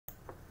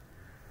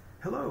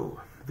Hello,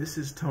 this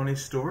is Tony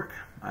Stork.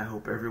 I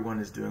hope everyone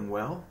is doing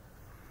well.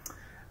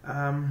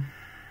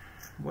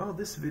 Well,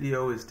 this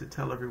video is to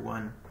tell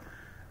everyone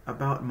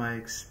about my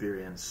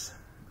experience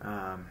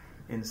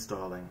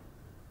installing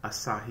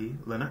Asahi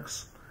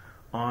Linux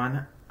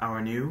on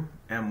our new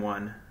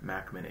M1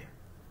 Mac Mini.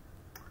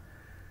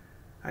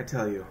 I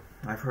tell you,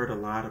 I've heard a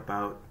lot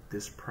about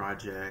this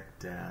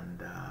project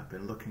and I've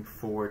been looking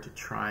forward to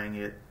trying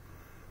it.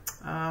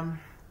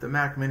 The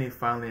Mac Mini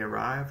finally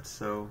arrived,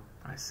 so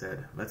I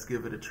said, let's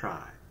give it a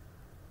try.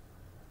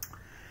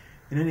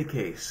 In any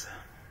case,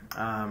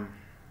 I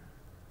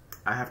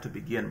have to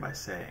begin by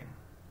saying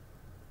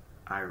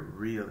I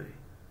really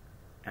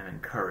am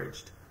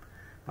encouraged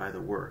by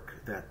the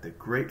work that the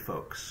great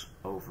folks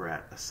over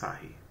at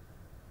Asahi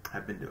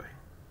have been doing.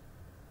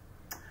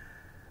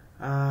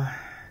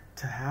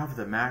 To have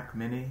the Mac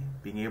Mini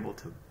being able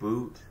to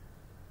boot,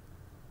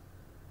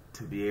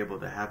 to be able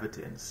to have it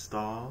to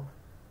install,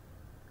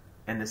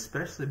 and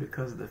especially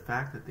because of the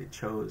fact that they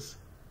chose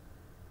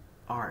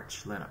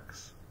Arch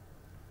Linux.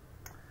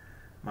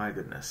 My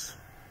goodness,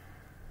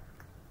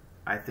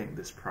 I think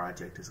this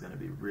project is going to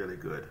be really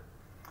good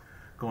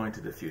going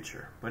to the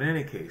future. But in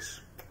any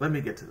case, let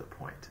me get to the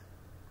point.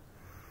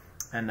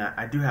 And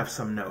I do have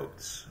some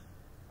notes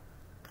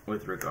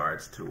with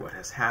regards to what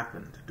has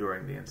happened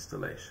during the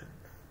installation.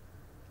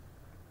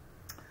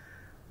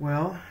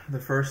 Well, the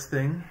first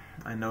thing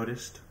I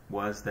noticed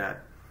was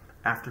that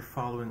after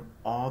following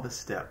all the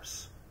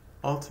steps,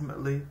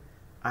 ultimately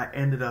I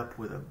ended up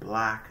with a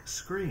black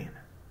screen.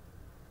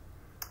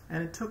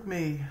 And it took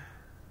me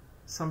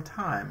some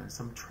time and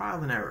some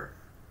trial and error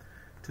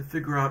to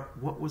figure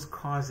out what was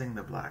causing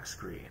the black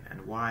screen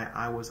and why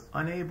I was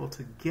unable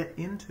to get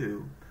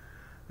into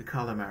the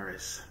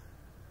Calamaris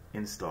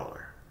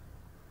installer.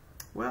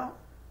 Well,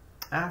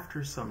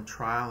 after some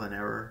trial and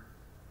error,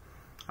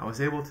 I was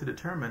able to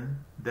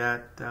determine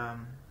that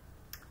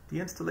the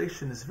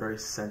installation is very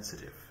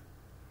sensitive.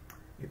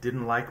 It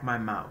didn't like my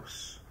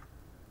mouse.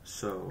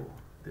 So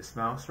this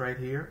mouse right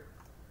here,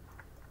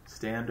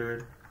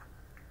 standard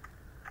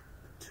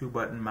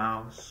 2-button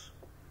mouse,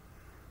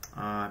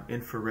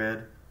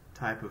 infrared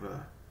type of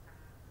a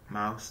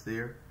mouse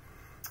there,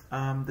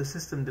 the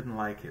system didn't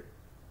like it.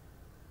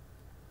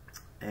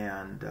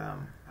 And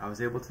I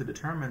was able to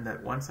determine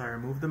that once I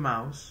removed the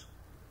mouse,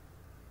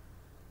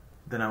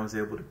 then I was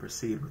able to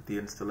proceed with the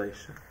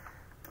installation.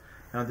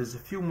 Now there's a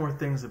few more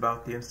things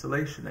about the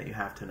installation that you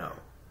have to know.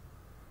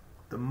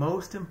 The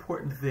most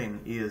important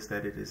thing is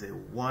that it is a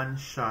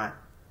one-shot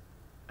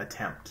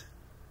attempt.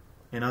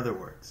 In other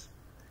words,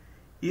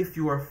 if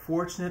you are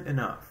fortunate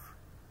enough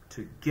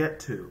to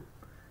get to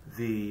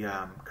the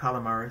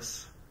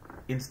Calamaris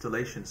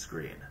installation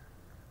screen,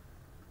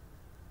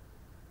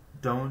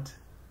 don't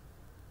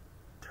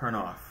turn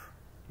off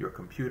your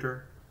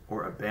computer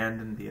or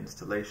abandon the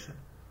installation.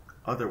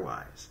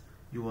 Otherwise,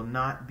 you will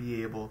not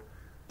be able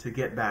to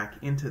get back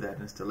into that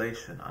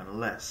installation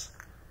unless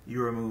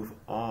you remove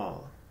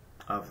all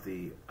of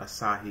the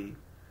Asahi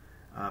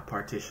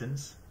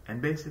partitions and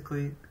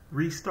basically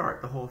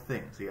restart the whole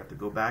thing. So you have to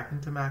go back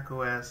into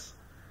macOS,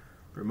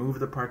 remove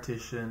the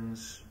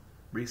partitions,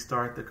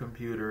 restart the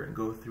computer, and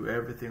go through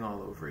everything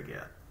all over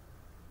again.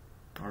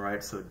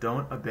 Alright, so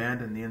don't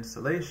abandon the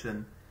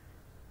installation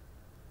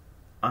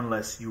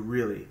unless you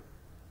really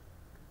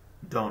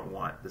don't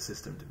want the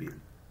system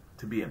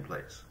to be in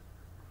place.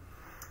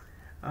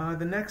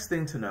 The next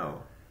thing to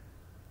know,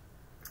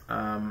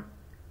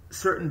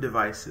 certain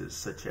devices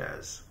such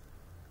as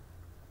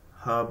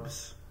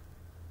hubs,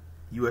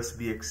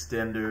 USB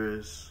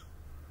extenders,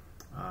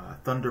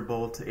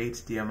 Thunderbolt to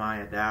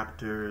HDMI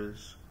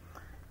adapters,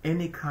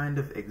 any kind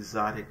of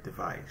exotic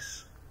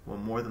device will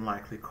more than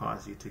likely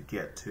cause you to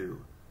get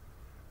to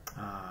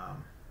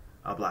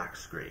a black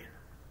screen.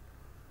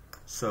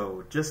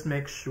 So just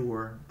make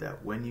sure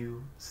that when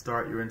you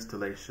start your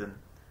installation,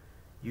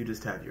 you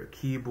just have your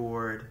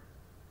keyboard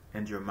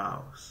and your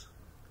mouse,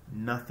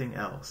 nothing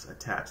else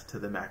attached to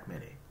the Mac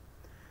Mini.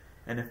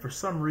 And if for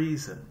some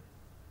reason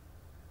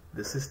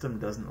the system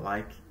doesn't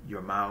like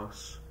your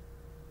mouse,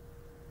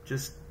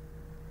 just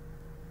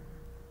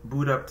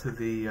boot up to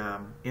the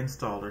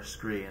installer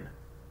screen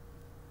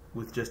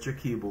with just your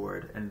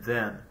keyboard and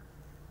then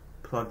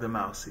plug the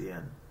mouse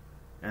in,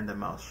 and the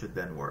mouse should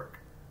then work.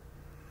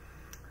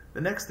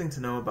 The next thing to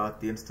know about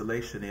the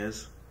installation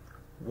is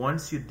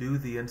once you do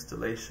the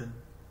installation,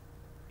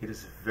 it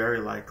is very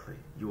likely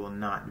you will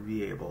not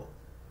be able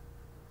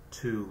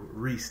to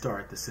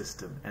restart the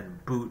system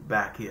and boot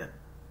back in.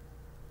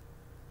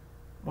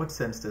 What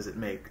sense does it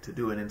make to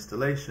do an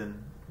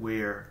installation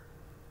where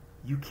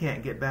you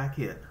can't get back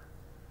in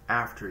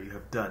after you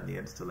have done the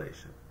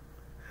installation?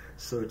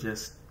 So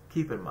just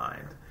keep in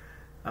mind,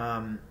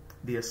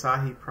 the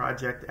Asahi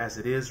project as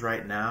it is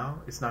right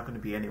now, it's not going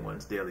to be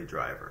anyone's daily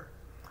driver.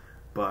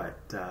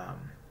 But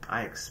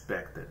I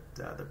expect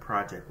that the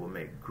project will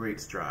make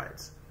great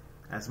strides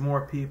as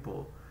more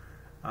people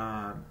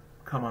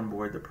come on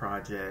board the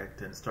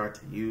project and start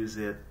to use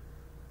it,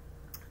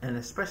 and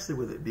especially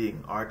with it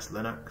being Arch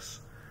Linux,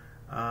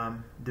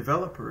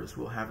 developers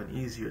will have an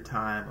easier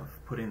time of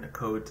putting the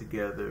code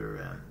together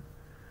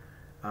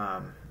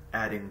and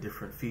adding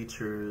different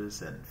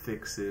features and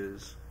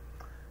fixes.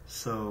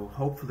 So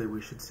hopefully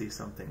we should see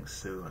something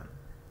soon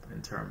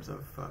in terms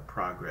of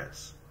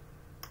progress.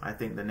 I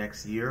think the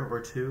next year or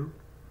two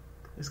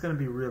is going to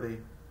be really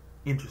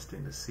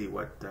interesting to see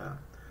what the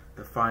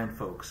fine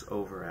folks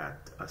over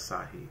at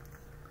Asahi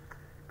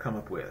come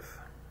up with.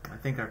 I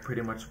think I've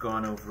pretty much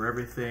gone over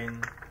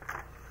everything.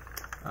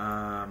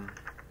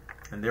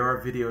 And there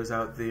are videos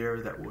out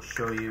there that will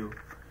show you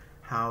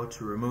how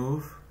to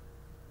remove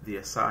the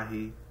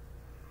Asahi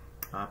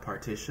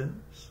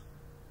partitions.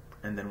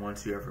 And then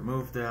once you have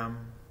removed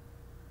them,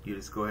 you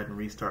just go ahead and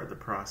restart the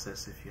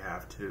process if you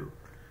have to.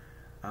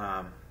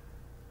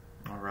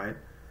 Alright,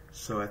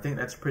 so I think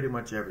that's pretty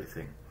much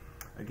everything.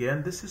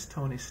 Again, this is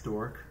Tony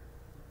Stork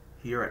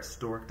here at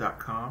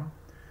stork.com.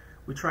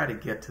 We try to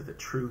get to the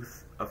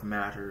truth of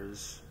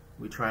matters.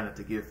 We try not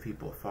to give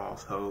people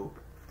false hope.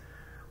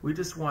 We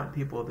just want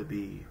people to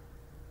be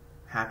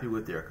happy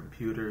with their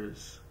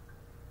computers,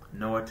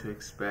 know what to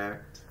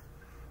expect,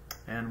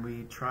 and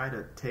we try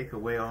to take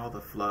away all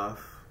the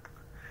fluff,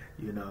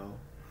 you know.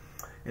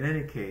 In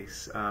any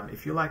case,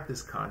 if you like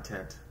this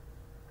content,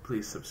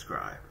 please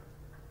subscribe.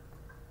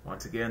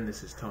 Once again,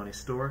 this is Tony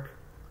Stork.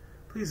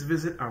 Please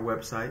visit our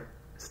website,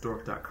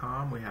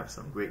 stork.com. We have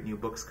some great new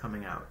books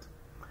coming out.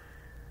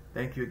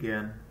 Thank you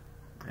again,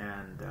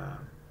 and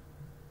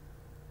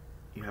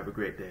you have a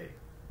great day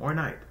or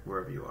night,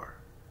 wherever you are.